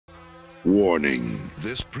Warning.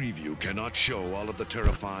 This preview cannot show all of the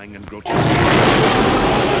terrifying and grotesque.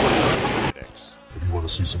 If you want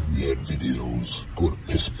to see some weird videos, go to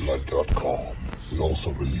pissblood.com. We're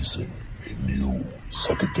also releasing a new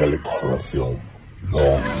psychedelic horror film,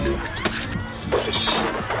 Long Live the Flesh.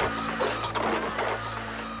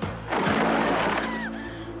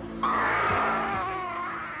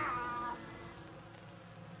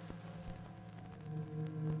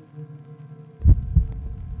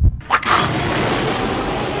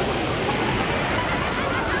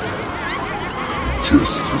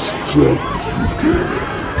 Just as drunk as you dare.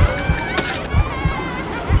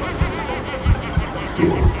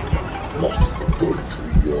 Film lasted for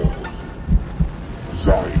 33 years.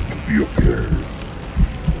 Designed to be appeared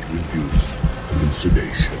to induce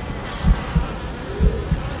hallucinations.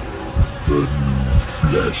 The new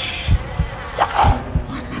flesh.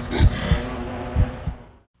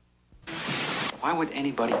 Why would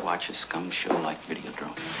anybody watch a scum show like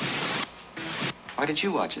Videodrome? Why did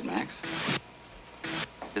you watch it, Max?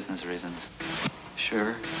 Business reasons.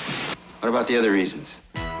 Sure. What about the other reasons?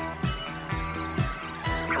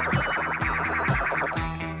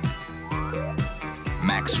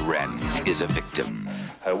 Max Wren is a victim.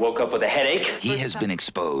 I woke up with a headache. He has been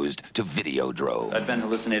exposed to Videodrome. I'd been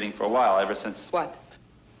hallucinating for a while, ever since... What?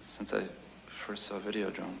 Since I first saw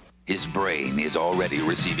Videodrome. His brain is already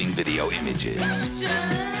receiving video images.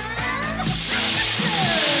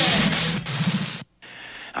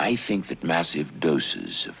 I think that massive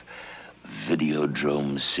doses of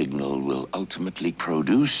Videodrome signal will ultimately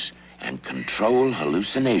produce and control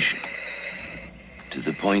hallucination to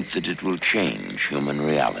the point that it will change human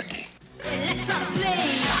reality.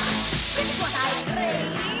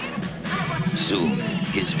 Soon,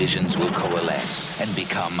 his visions will coalesce and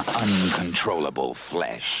become uncontrollable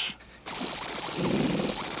flesh.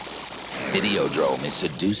 Videodrome is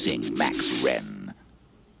seducing Max Wren.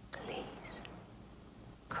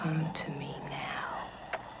 Come to me now.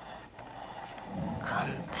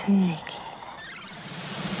 Come to Nikki.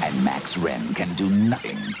 And Max Wren can do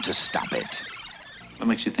nothing to stop it. What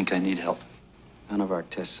makes you think I need help? None of our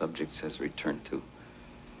test subjects has returned to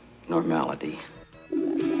normality.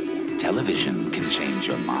 Television can change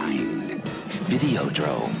your mind.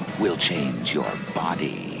 Videodrome will change your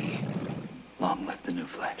body. Long live the new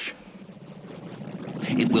flesh.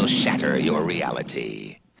 It will shatter your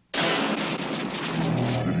reality.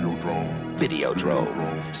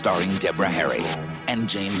 Videodrome, starring Deborah Harry and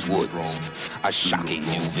James Woods. A shocking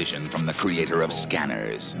new vision from the creator of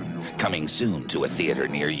Scanners. Coming soon to a theater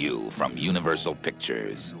near you from Universal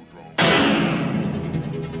Pictures.